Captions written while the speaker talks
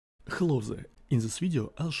Hello there! In this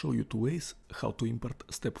video I'll show you two ways how to import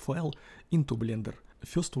step file into Blender.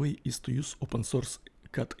 First way is to use open source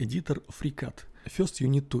CAD editor FreeCAD. First you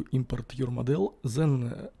need to import your model,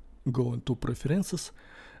 then go into preferences,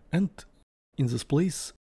 and in this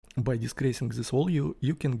place, by decreasing this value,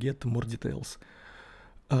 you can get more details.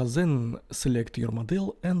 Then select your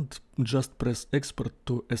model and just press export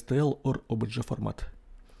to STL or OBJ format.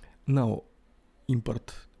 Now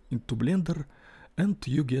import into Blender and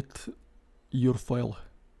you get your file.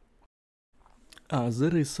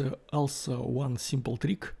 There is also one simple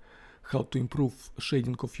trick how to improve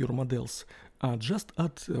shading of your models. Just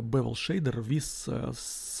add a bevel shader with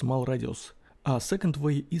small radius. Second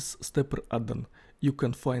way is Stepper add-on. You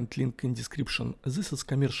can find link in description. This is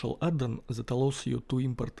commercial add-on that allows you to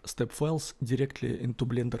import step files directly into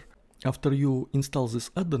Blender. After you install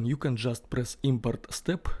this add-on, you can just press import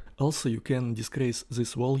step. Also you can decrease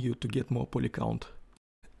this value to get more poly count.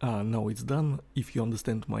 Now it's done. If you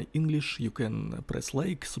understand my English, you can press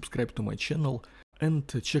like, subscribe to my channel and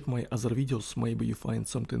check my other videos, maybe you find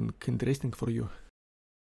something interesting for you.